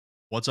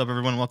What's up,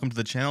 everyone? Welcome to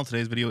the channel.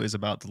 Today's video is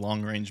about the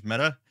long range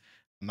meta.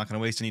 I'm not going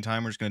to waste any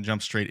time. We're just going to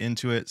jump straight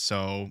into it.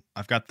 So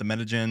I've got the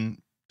MetaGen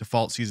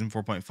default season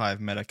 4.5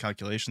 meta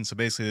calculation. So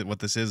basically what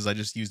this is I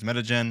just used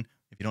MetaGen.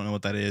 If you don't know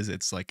what that is,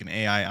 it's like an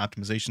AI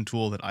optimization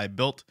tool that I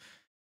built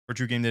for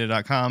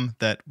TrueGameData.com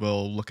that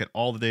will look at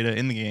all the data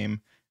in the game,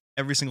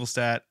 every single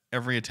stat,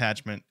 every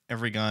attachment,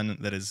 every gun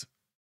that is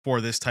for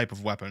this type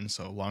of weapon.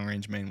 So long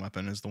range main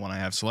weapon is the one I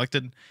have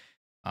selected.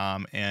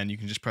 And you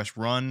can just press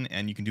run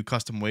and you can do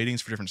custom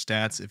weightings for different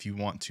stats if you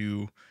want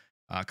to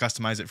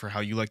customize it for how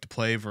you like to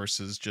play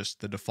versus just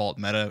the default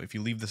meta. If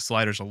you leave the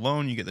sliders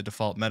alone, you get the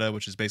default meta,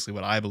 which is basically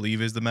what I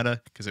believe is the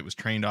meta because it was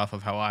trained off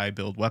of how I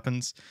build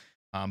weapons.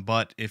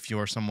 But if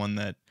you're someone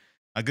that,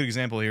 a good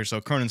example here, so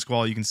Cronin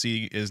Squall you can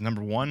see is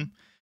 #1,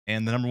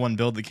 and the #1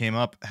 build that came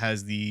up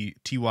has the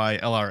TY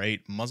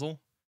LR8 muzzle.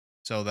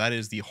 So that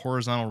is the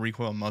horizontal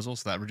recoil muzzle,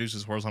 so that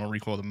reduces horizontal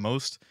recoil the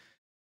most.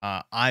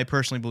 I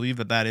personally believe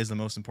that that is the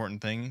most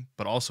important thing,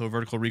 but also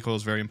vertical recoil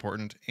is very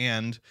important.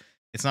 And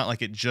it's not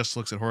like it just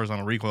looks at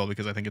horizontal recoil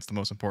because I think it's the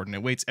most important.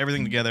 It weights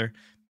everything together,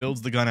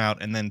 builds the gun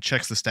out, and then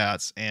checks the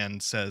stats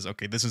and says,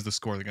 okay, this is the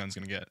score the gun's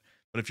going to get.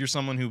 But if you're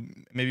someone who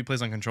maybe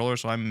plays on controller,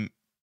 so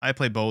I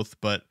play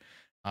both, but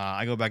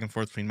I go back and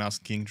forth between mouse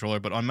and key and controller.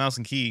 But on mouse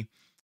and key,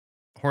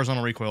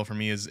 horizontal recoil for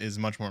me is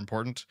much more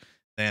important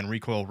than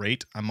recoil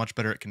rate. I'm much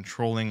better at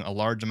controlling a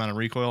large amount of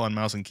recoil on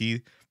mouse and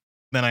key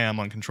than I am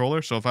on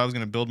controller. So if I was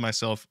going to build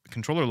myself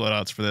controller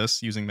loadouts for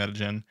this using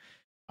MetaGen,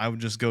 I would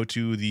just go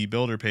to the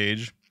builder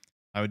page.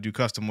 I would do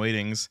custom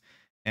weightings,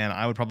 and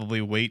I would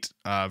probably weight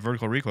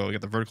vertical recoil. We got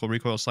the vertical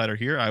recoil slider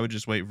here. I would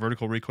just weight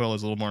vertical recoil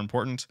is a little more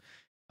important,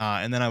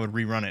 and then I would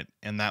rerun it,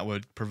 and that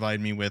would provide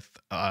me with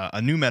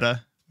a new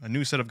meta, a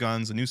new set of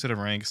guns, a new set of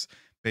ranks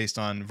based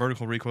on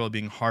vertical recoil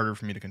being harder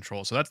for me to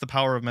control. So that's the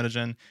power of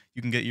MetaGen.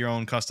 You can get your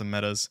own custom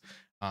metas.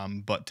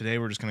 But today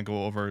we're just going to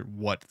go over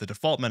what the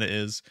default meta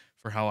is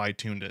for how I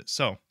tuned it.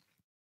 So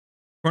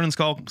Cronin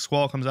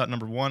Squall comes out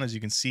 #1, as you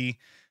can see.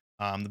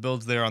 The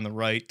build's there on the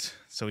right.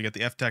 So we got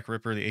the FTAC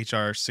Ripper, the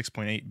HR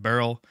 6.8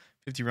 barrel,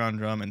 50 round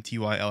drum, and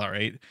TY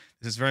LR8.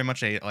 This is very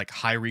much a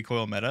high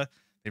recoil meta.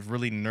 They've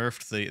really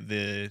nerfed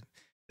the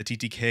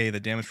TTK, the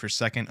damage per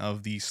second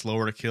of the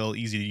slower to kill,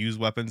 easy to use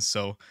weapons.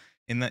 So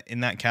in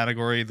that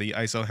category, the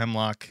ISO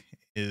Hemlock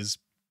is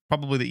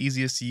probably the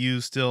easiest to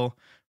use still.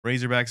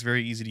 Razorback's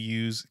very easy to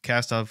use.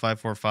 Kastov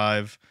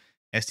 545,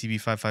 STB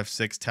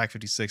 556, TAC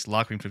 56,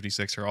 Lockbeam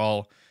 56 are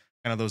all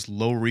kind of those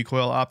low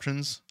recoil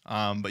options.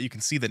 But you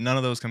can see that none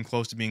of those come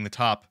close to being the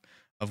top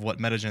of what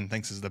MetaGen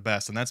thinks is the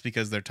best. And that's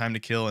because their time to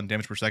kill and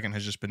damage per second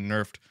has just been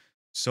nerfed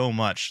so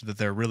much that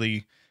they're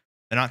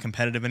not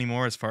competitive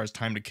anymore as far as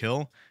time to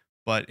kill.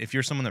 But if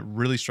you're someone that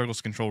really struggles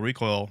to control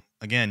recoil,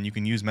 again, you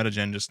can use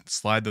MetaGen, just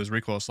slide those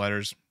recoil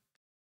sliders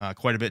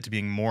quite a bit to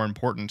being more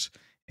important,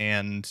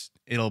 and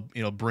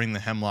it'll bring the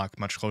Hemlock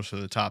much closer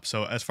to the top.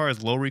 So as far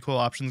as low recoil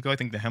options go, I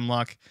think the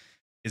Hemlock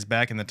is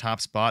back in the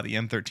top spot. The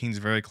M13 is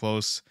very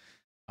close.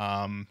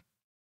 HCR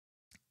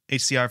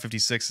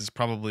 56 is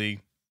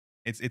probably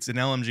it's an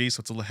LMG, so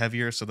it's a little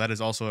heavier. So that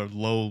is also a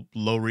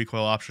low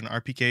recoil option.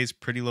 RPK is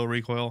pretty low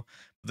recoil.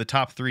 The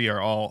top three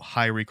are all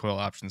high recoil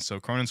options.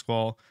 So Cronin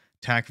Squall,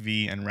 TAC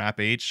V, and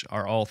Rap H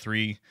are all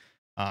three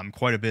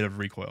quite a bit of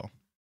recoil.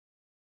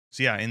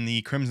 So yeah, in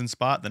the Crimson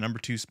spot, the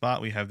 #2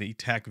 spot, we have the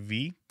TAC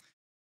V.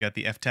 We got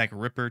the FTAC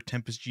Ripper,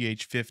 Tempest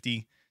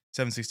GH50,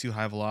 7.62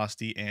 high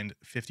velocity, and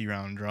 50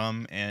 round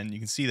drum. And you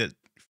can see that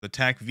for the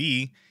TAC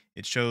V,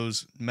 it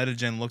shows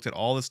MetaGen looked at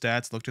all the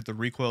stats, looked at the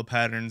recoil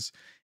patterns,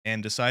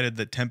 and decided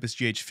that Tempest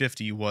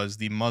GH50 was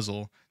the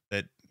muzzle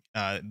that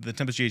the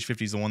Tempest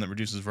GH50 is the one that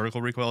reduces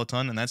vertical recoil a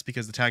ton, and that's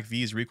because the TAC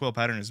V's recoil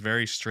pattern is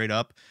very straight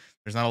up.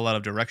 There's not a lot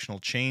of directional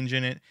change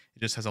in it.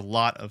 It just has a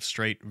lot of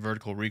straight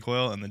vertical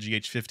recoil, and the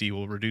GH50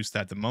 will reduce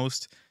that the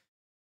most.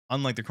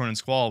 Unlike the Cronin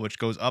Squall, which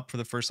goes up for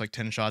the first like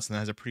 10 shots and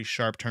then has a pretty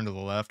sharp turn to the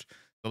left.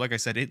 So like I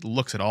said, it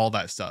looks at all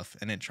that stuff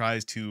and it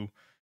tries to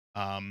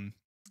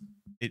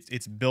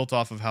it's built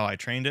off of how I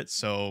trained it.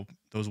 So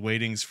those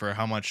weightings for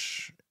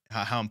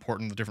how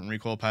important the different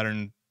recoil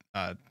pattern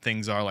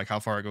things are, like how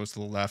far it goes to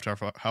the left,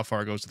 how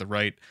far it goes to the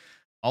right,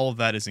 all of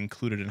that is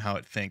included in how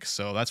it thinks.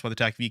 So that's why the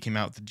TAC V came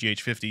out with the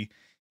GH50,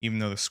 even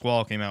though the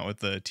Squall came out with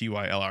the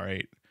TY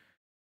LR8.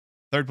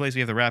 Third place,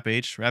 we have the Rap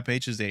H. Rap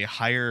H is a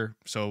higher,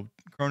 so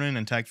Cronin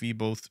and TAC V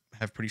both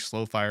have pretty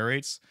slow fire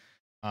rates.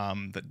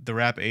 The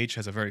Rap H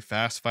has a very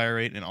fast fire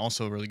rate and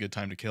also a really good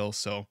time to kill.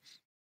 So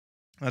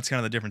that's kind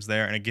of the difference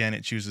there. And again,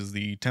 it chooses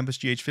the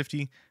Tempest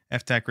GH50,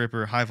 FTAC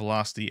Ripper, high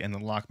velocity, and the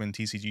Lockman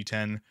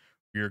TCG10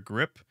 rear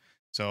grip.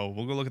 So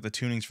we'll go look at the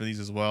tunings for these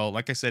as well.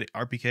 Like I said,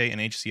 RPK and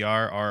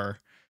HCR are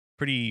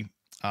pretty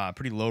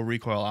low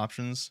recoil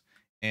options,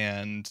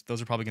 and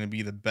those are probably going to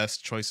be the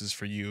best choices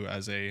for you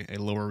as a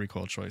lower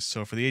recoil choice.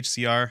 So for the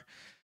HCR,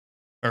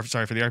 or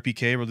sorry, for the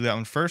RPK, we'll do that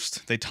one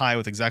first. They tie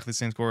with exactly the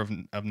same score of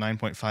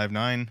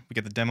 9.59. We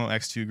get the Demo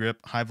X2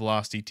 grip, high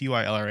velocity,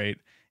 TY LR8,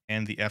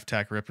 and the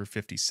FTAC Ripper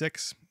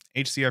 56.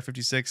 HCR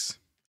 56,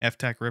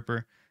 FTAC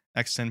Ripper,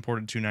 X10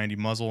 ported 290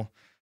 muzzle.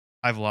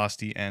 high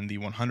velocity, and the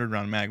 100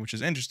 round mag, which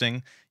is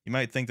interesting. You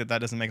might think that that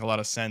doesn't make a lot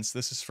of sense.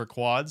 This is for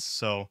quads,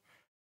 so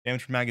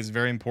damage per mag is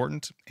very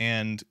important.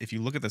 And if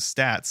you look at the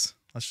stats,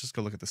 let's just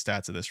go look at the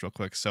stats of this real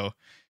quick. So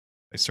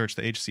I search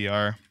the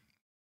HCR,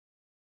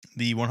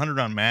 the 100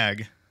 round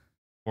mag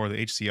for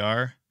the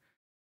HCR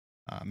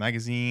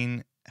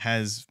magazine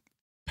has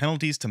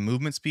penalties to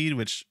movement speed,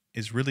 which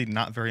is really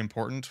not very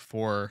important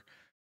for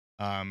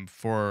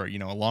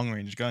a long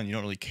range gun. You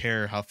don't really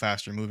care how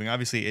fast you're moving.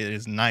 Obviously it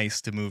is nice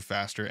to move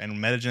faster, and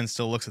MetaGen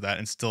still looks at that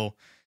and still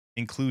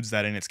includes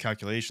that in its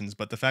calculations.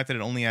 But the fact that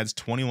it only adds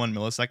 21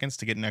 milliseconds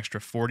to get an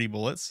extra 40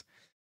 bullets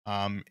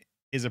um,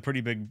 is a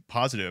pretty big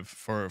positive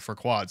for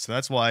quads. So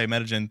that's why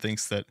MetaGen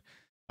thinks that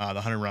the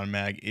 100 round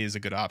mag is a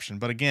good option.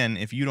 But again,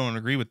 if you don't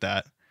agree with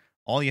that,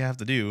 all you have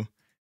to do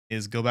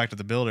is go back to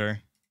the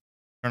builder,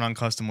 turn on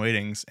custom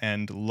weightings,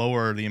 and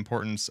lower the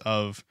importance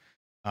of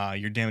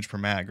your damage per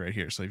mag right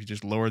here. So if you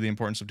just lower the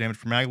importance of damage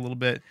per mag a little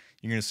bit,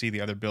 you're going to see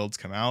the other builds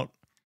come out.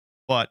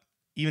 But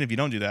even if you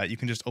don't do that, you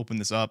can just open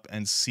this up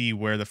and see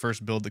where the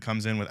first build that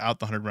comes in without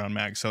the 100 round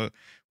mag. So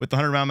with the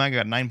 100 round mag,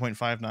 I got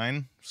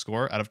 9.59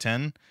 score out of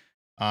 10.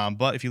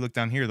 But if you look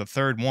down here, the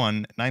third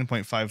one,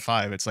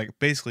 9.55, it's like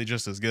basically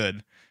just as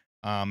good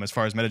as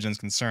far as MetaGen's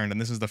concerned. And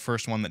this is the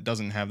first one that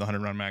doesn't have the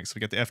 100 round mag. So we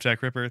got the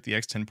FPSKrieger, the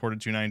X10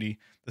 ported 290,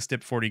 the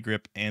Stip 40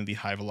 grip, and the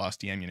high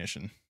velocity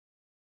ammunition.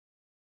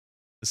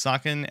 The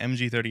Socken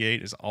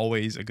MG38 is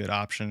always a good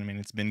option. I mean,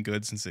 it's been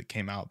good since it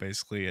came out,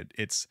 basically.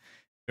 It's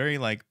very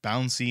like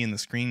bouncy and the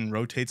screen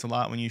rotates a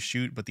lot when you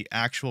shoot, but the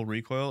actual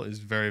recoil is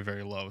very,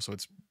 very low. So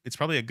it's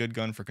probably a good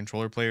gun for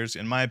controller players.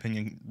 In my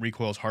opinion,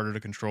 recoil is harder to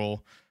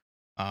control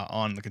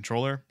on the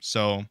controller.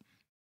 So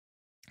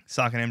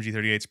Socken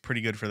MG38 is pretty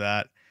good for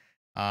that.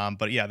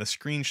 But yeah, the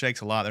screen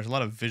shakes a lot. There's a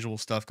lot of visual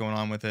stuff going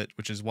on with it,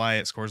 which is why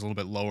it scores a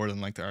little bit lower than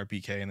like the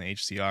RPK and the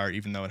HCR,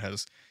 even though it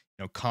has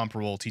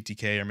comparable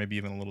TTK or maybe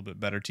even a little bit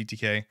better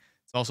TTK.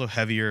 It's also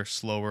heavier,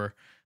 slower.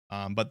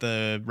 But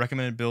the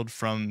recommended build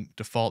from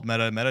default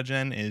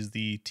MetaGen is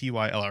the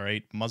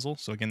TY-LR8 muzzle.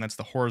 So again, that's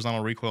the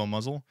horizontal recoil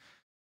muzzle,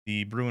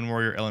 the Bruin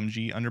Warrior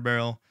LMG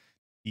underbarrel,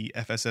 the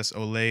FSS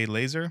Olay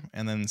laser,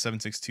 and then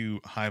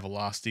 7.62 high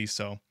velocity.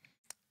 So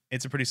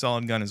it's a pretty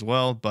solid gun as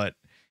well, but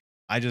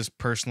I just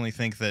personally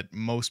think that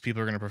most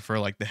people are going to prefer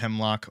like the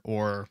Hemlock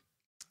or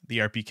the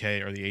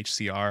RPK or the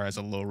HCR as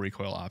a low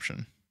recoil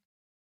option.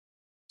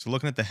 So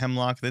looking at the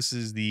Hemlock, this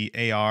is the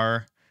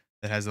AR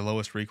that has the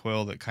lowest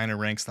recoil that kind of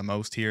ranks the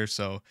most here.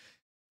 So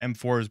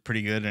M4 is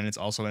pretty good and it's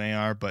also an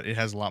AR, but it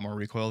has a lot more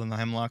recoil than the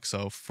Hemlock.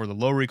 So for the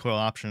low recoil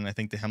option, I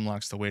think the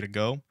Hemlock's the way to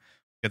go.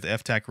 You got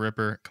the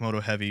FPSKrieger,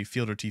 Komodo Heavy,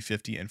 Fielder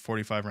T50, and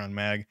 45 round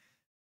mag.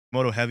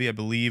 Komodo Heavy, I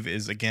believe,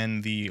 is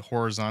again the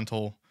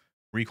horizontal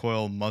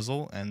recoil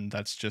muzzle, and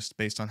that's just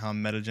based on how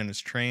MetaGen is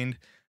trained.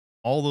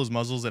 All those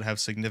muzzles that have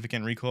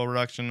significant recoil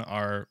reduction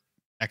are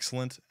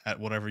excellent at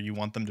whatever you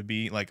want them to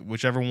be. Like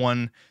whichever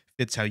one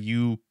fits how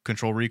you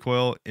control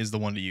recoil is the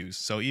one to use.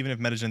 So even if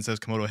MetaGen says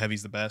Komodo Heavy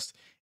is the best,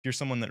 if you're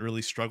someone that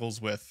really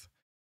struggles with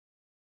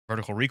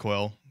vertical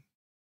recoil,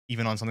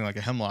 even on something like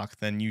a Hemlock,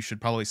 then you should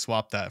probably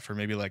swap that for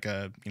maybe like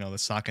a the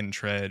Socken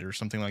Tread or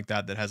something like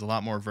that that has a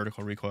lot more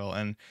vertical recoil.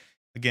 And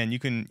again, you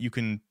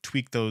can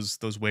tweak those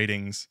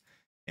weightings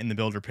in the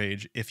builder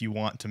page if you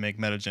want to make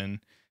MetaGen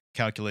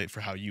calculate for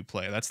how you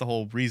play. That's the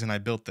whole reason I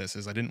built this,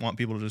 is I didn't want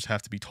people to just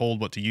have to be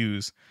told what to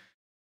use,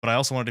 but I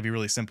also want it to be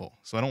really simple.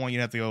 So I don't want you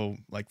to have to go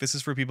like, this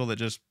is for people that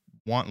just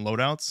want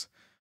loadouts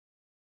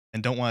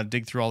and don't want to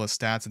dig through all the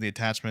stats and the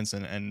attachments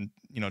and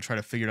try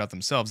to figure it out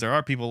themselves. There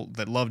are people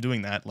that love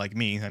doing that, like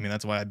me. I mean,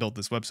 that's why I built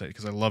this website,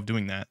 because I love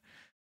doing that.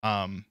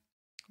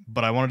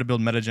 But I wanted to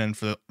build MetaGen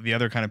for the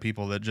other kind of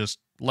people that just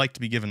like to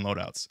be given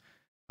loadouts.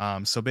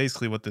 So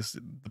basically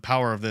the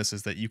power of this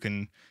is that you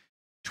can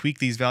tweak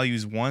these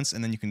values once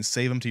and then you can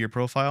save them to your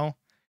profile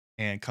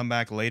and come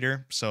back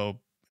later. So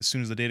as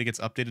soon as the data gets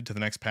updated to the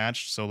next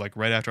patch, so like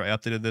right after I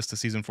updated this to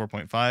season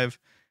 4.5,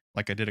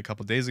 like I did a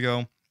couple days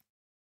ago,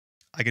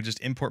 I could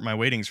just import my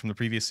weightings from the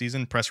previous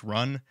season, press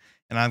run,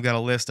 and I've got a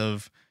list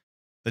of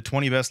the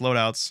 20 best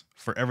loadouts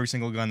for every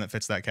single gun that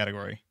fits that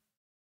category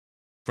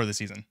for the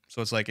season.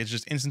 So it's like, it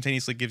just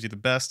instantaneously gives you the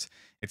best.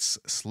 It's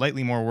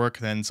slightly more work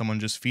than someone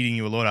just feeding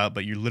you a loadout,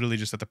 but you literally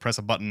just have to press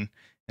a button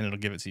and it'll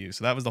give it to you.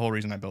 So that was the whole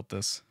reason I built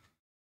this.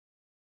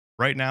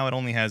 Right now, it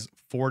only has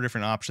 4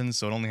 different options.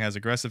 So it only has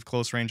aggressive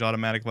close range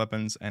automatic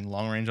weapons and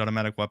long range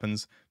automatic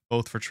weapons,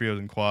 both for trios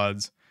and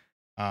quads.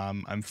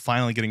 I'm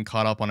finally getting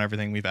caught up on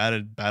everything. We've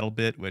added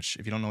BattleBit, which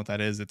if you don't know what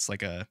that is, it's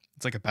like a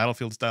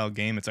Battlefield style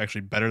game. It's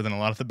actually better than a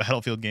lot of the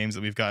Battlefield games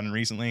that we've gotten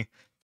recently,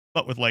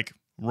 but with like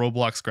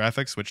Roblox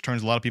graphics, which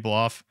turns a lot of people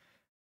off.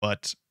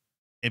 But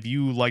if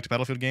you liked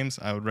Battlefield games,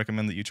 I would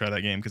recommend that you try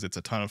that game because it's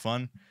a ton of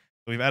fun.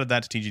 So we've added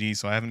that to TGD,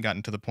 so I haven't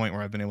gotten to the point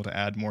where I've been able to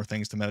add more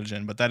things to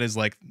MetaGen, but that is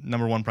like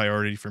 #1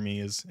 priority for me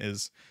is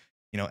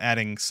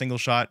adding single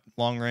shot,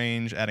 long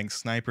range, adding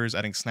snipers,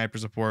 adding sniper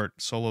support,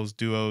 solos,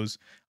 duos.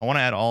 I want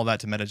to add all that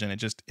to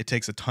MetaGen. It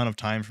takes a ton of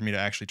time for me to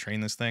actually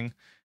train this thing.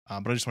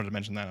 But I just wanted to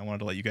mention that. I wanted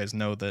to let you guys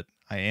know that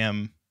I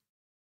am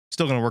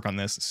still going to work on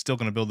this, still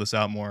going to build this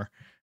out more.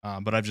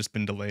 but I've just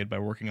been delayed by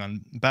working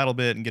on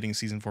BattleBit and getting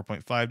Season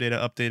 4.5 data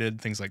updated,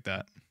 things like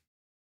that.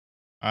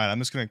 All right, I'm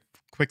just going to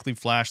quickly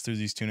flash through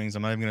these tunings.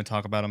 I'm not even going to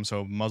talk about them.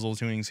 So muzzle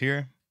tunings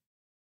here.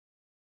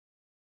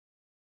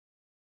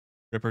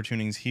 Ripper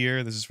tunings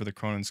here. This is for the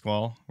Cronin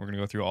Squall. We're going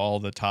to go through all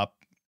the top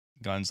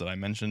guns that I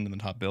mentioned in the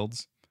top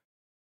builds.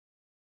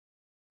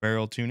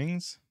 Barrel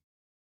tunings.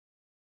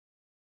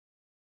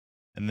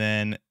 And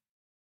then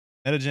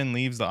MetaGen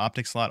leaves the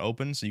optic slot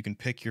open, so you can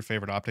pick your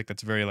favorite optic.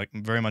 That's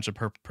very much a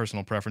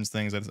personal preference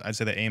thing. I'd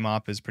say the aim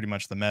op is pretty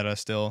much the meta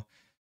still.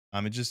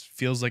 It just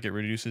feels like it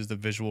reduces the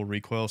visual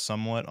recoil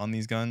somewhat on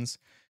these guns.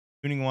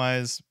 Tuning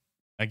wise,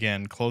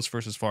 again, close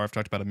versus far, I've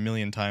talked about a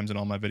million times in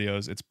all my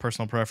videos. It's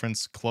personal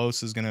preference.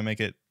 Close is going to make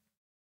it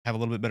have a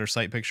little bit better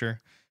sight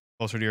picture,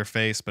 closer to your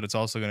face, but it's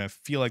also going to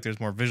feel like there's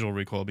more visual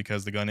recoil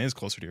because the gun is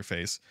closer to your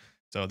face.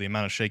 So the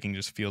amount of shaking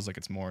just feels like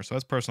it's more. So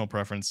that's personal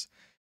preference.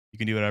 You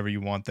can do whatever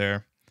you want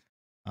there.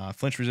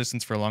 Flinch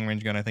resistance for a long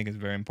range gun I think is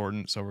very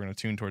important. So we're going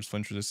to tune towards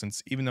flinch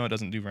resistance, even though it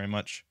doesn't do very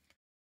much.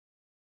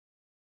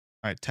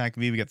 All right, TAC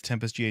V, we got the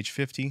Tempest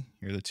GH50.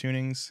 Here are the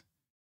tunings.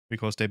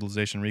 Recoil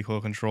stabilization, recoil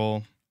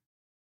control.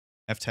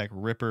 FTAC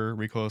Ripper,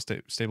 recoil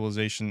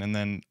stabilization, and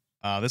then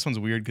this one's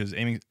weird because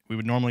we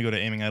would normally go to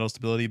aiming idle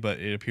stability, but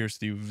it appears to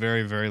do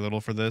very, very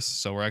little for this.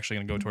 So we're actually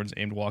going to go towards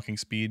aimed walking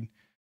speed.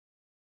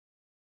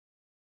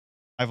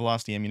 High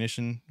velocity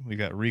ammunition. We've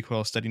got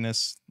recoil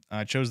steadiness.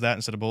 I chose that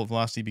instead of bullet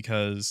velocity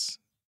because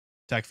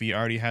TAC V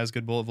already has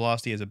good bullet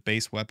velocity as a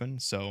base weapon.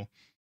 So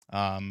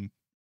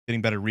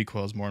getting better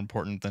recoil is more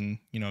important than,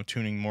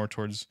 tuning more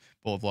towards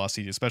bullet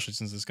velocity, especially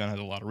since this gun has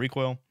a lot of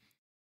recoil.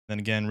 Then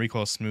again,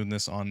 recoil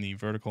smoothness on the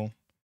vertical.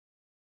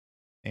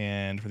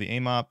 And for the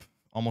aim op,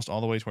 almost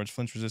all the way towards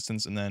flinch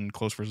resistance, and then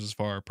close versus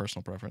far,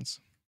 personal preference.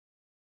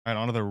 All right,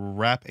 on to the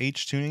Wrap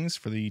H tunings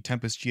for the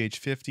Tempest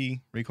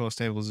GH50, recoil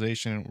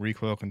stabilization,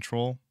 recoil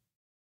control.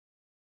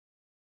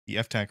 The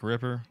FTAC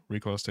Ripper,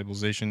 recoil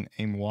stabilization,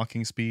 aim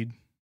walking speed.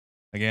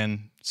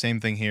 Again, same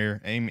thing here.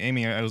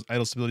 Aiming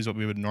idle stability is what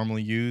we would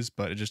normally use,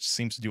 but it just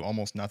seems to do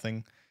almost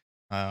nothing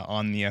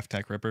on the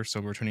FTAC Ripper.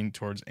 So we're tuning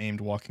towards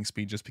aimed walking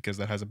speed just because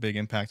that has a big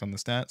impact on the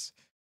stats.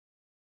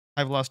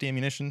 High velocity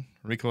ammunition,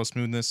 recoil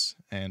smoothness,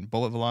 and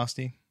bullet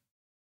velocity.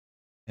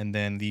 And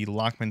then the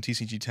Lockman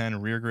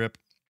TCG10 rear grip.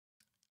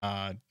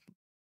 The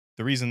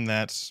reason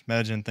that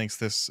MetaGen thinks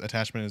this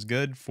attachment is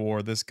good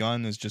for this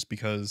gun is just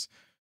because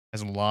it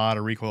has a lot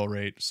of recoil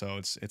rate. So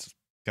it's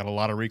got a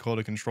lot of recoil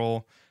to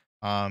control.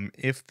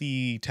 If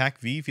the TAC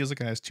V feels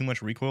like it has too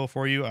much recoil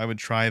for you, I would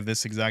try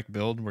this exact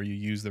build where you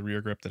use the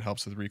rear grip that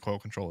helps with recoil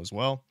control as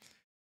well.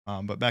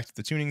 But back to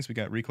the tunings, we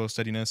got recoil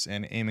steadiness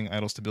and aiming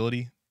idle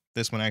stability.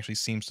 This one actually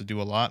seems to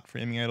do a lot for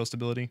aiming idle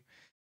stability.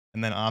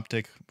 And then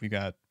optic, we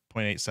got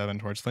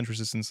 0.87 towards flinch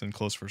resistance and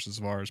close versus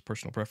far as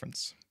personal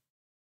preference.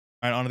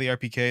 All right, onto the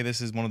RPK.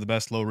 This is one of the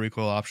best low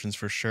recoil options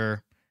for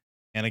sure.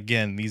 And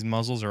again, these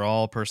muzzles are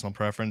all personal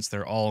preference.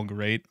 They're all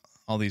great.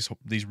 All these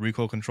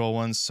recoil control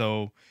ones.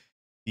 So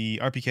the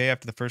RPK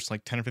after the first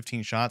 10 or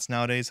 15 shots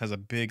nowadays has a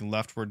big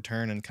leftward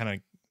turn and kind of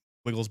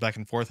wiggles back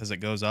and forth as it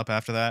goes up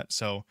after that.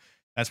 So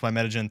that's why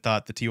MetaGen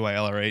thought the TY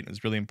LR8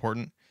 was really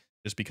important,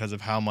 just because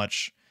of how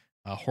much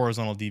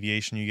horizontal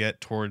deviation you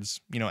get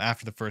towards,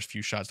 after the first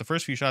few shots. The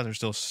first few shots are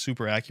still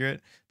super accurate,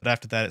 but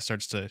after that it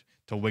starts to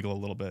wiggle a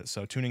little bit.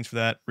 So tunings for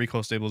that: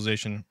 recoil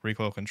stabilization,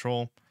 recoil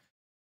control.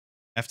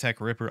 FTAC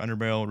Ripper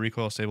underbarrel,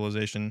 recoil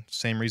stabilization,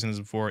 same reason as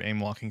before, aim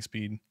walking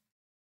speed.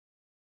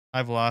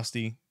 High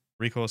velocity,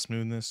 recoil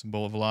smoothness,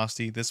 bullet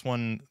velocity. This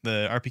one,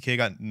 the RPK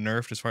got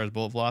nerfed as far as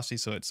bullet velocity,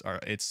 so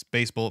its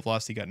base bullet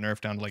velocity got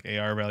nerfed down to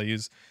AR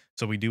values.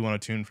 So we do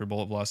want to tune for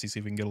bullet velocity, see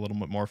if we can get a little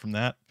bit more from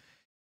that.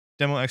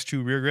 Demo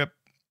X2 rear grip.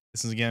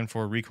 This is again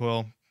for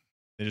recoil.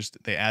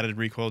 They added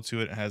recoil to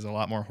it. It has a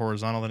lot more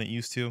horizontal than it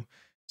used to.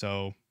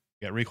 So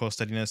we got recoil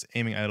steadiness,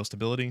 aiming idle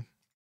stability.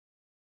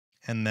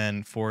 And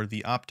then for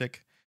the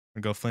optic,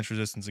 we're gonna go flinch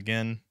resistance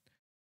again.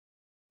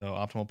 So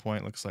optimal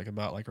point looks like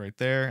about right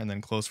there, and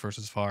then close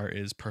versus far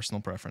is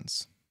personal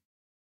preference.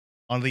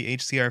 On the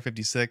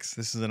HCR56,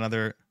 this is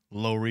another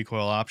low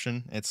recoil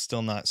option. It's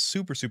still not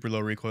super low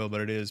recoil,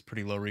 but it is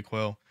pretty low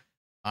recoil.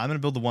 I'm going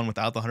to build the one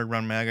without the 100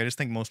 round mag. I just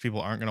think most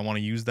people aren't going to want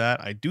to use that.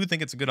 I do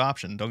think it's a good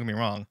option. Don't get me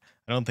wrong.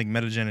 I don't think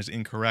MetaGen is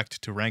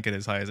incorrect to rank it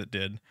as high as it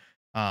did.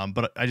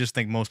 But I just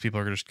think most people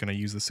are just going to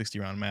use the 60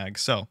 round mag.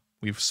 So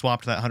we've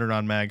swapped that 100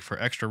 round mag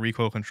for extra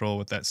recoil control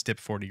with that STIP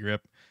 40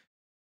 grip.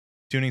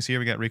 Tunings here,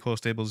 we got recoil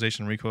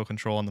stabilization, recoil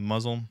control on the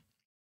muzzle.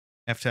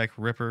 FTAC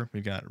Ripper,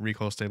 we've got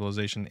recoil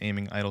stabilization,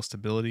 aiming idle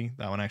stability.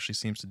 That one actually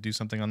seems to do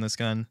something on this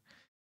gun.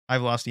 High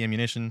velocity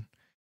ammunition,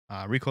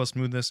 recoil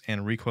smoothness,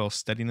 and recoil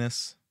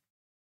steadiness.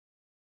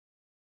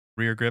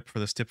 Rear grip for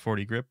the STIP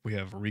 40 grip, we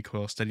have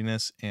recoil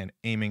steadiness and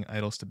aiming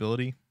idle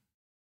stability.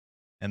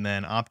 And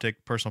then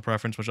optic, personal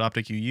preference, which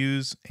optic you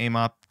use. Aim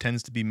op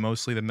tends to be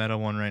mostly the meta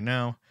one right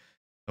now.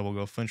 So we'll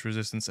go flinch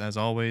resistance as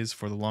always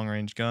for the long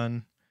range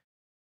gun.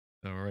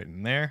 So right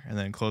in there. And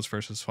then close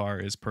versus far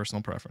is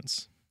personal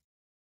preference.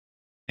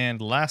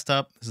 And last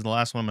up, this is the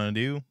last one I'm going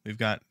to do. We've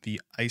got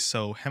the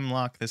ISO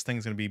Hemlock. This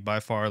thing's going to be by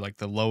far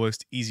the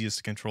lowest, easiest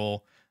to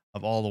control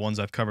of all the ones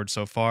I've covered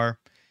so far.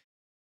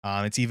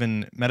 It's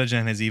even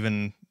MetaGen has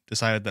even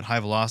decided that high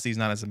velocity is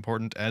not as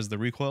important as the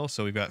recoil.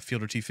 So we've got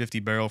Fielder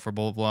T50 barrel for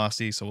bullet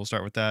velocity. So we'll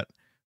start with that.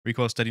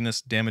 Recoil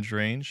steadiness, damage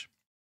range.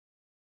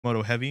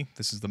 Moto heavy.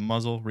 This is the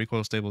muzzle,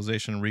 recoil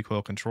stabilization,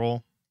 recoil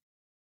control.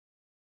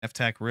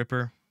 FTAC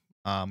Ripper.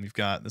 We've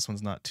got, this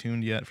one's not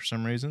tuned yet for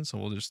some reason, so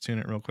we'll just tune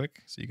it real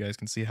quick so you guys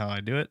can see how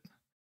I do it.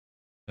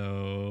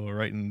 So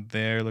right in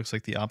there looks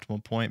like the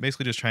optimal point.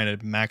 Basically just trying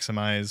to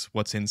maximize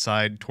what's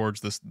inside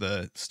towards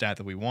the stat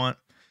that we want.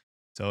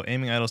 So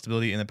aiming idle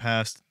stability in the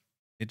past,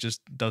 it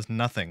just does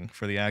nothing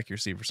for the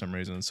accuracy for some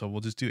reason. So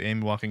we'll just do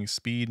aim walking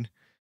speed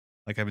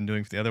like I've been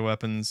doing for the other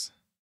weapons.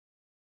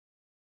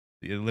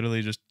 It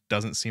literally just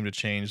doesn't seem to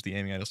change the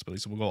aiming idle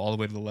stability. So we'll go all the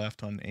way to the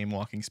left on aim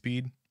walking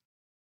speed.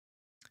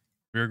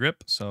 Rear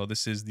grip. So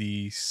this is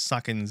the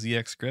Sakin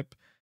ZX grip.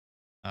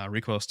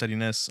 Recoil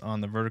steadiness on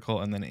the vertical,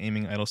 and then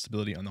aiming idle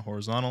stability on the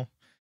horizontal.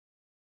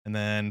 And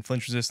then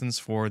flinch resistance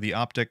for the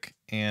optic,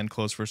 and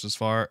close versus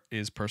far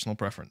is personal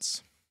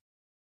preference.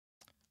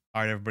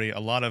 All right, everybody, a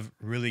lot of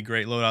really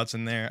great loadouts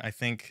in there. I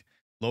think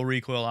low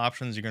recoil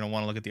options, you're going to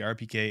want to look at the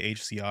RPK,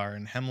 HCR,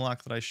 and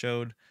Hemlock that I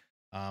showed.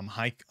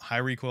 High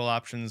recoil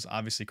options,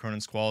 obviously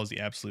Cronin Squall is the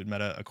absolute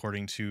meta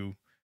according to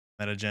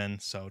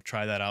MetaGen, so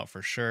try that out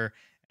for sure.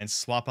 And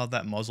swap out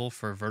that muzzle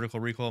for vertical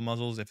recoil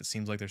muzzles if it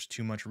seems like there's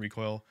too much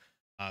recoil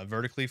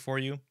vertically for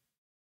you.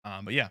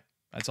 But yeah,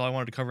 that's all I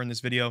wanted to cover in this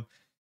video.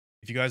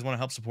 If you guys want to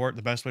help support,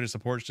 the best way to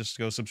support is just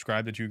to go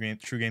subscribe to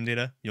True Game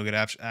Data. You'll get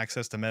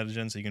access to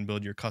MetaGen, so you can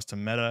build your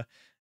custom meta.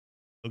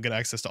 You'll get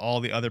access to all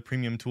the other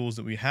premium tools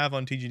that we have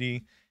on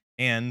TGD.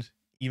 And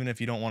even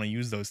if you don't want to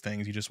use those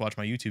things, you just watch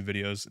my YouTube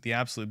videos, the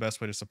absolute best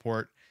way to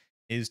support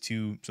is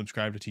to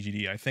subscribe to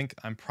TGD. I think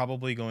I'm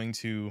probably going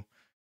to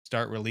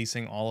start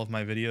releasing all of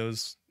my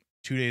videos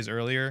 2 days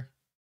earlier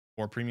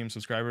for premium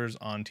subscribers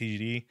on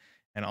TGD.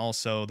 And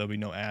also there'll be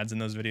no ads in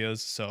those videos.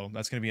 So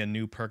that's going to be a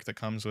new perk that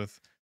comes with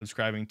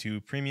subscribing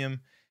to premium.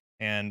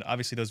 And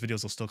obviously those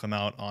videos will still come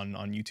out on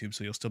YouTube,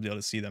 so you'll still be able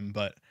to see them.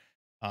 But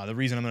the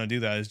reason I'm going to do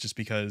that is just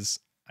because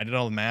I did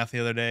all the math the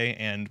other day,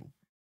 and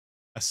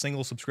a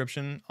single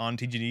subscription on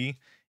TGD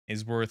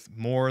is worth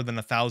more than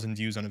 1,000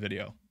 views on a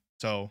video.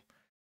 So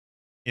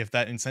if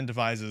that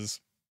incentivizes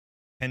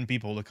 10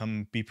 people to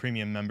come be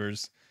premium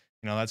members,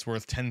 you know, that's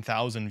worth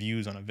 10,000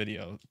 views on a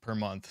video per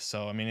month.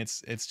 So I mean,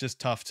 it's just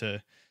tough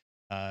to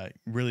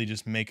really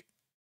just make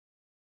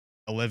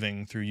a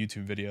living through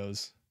YouTube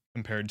videos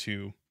compared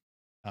to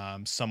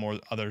some or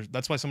other.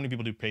 That's why so many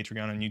people do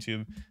Patreon on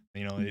YouTube.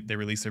 You know, they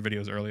release their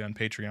videos early on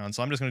Patreon.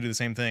 So I'm just going to do the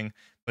same thing,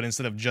 but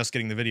instead of just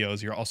getting the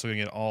videos, you're also going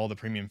to get all the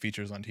premium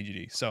features on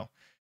TGD. So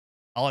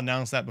I'll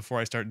announce that before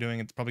I start doing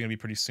it. It's probably going to be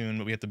pretty soon,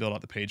 but we have to build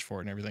out the page for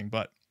it and everything.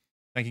 But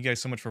thank you guys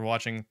so much for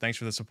watching. Thanks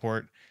for the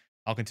support.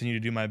 I'll continue to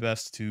do my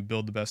best to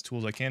build the best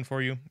tools I can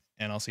for you,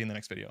 and I'll see you in the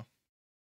next video.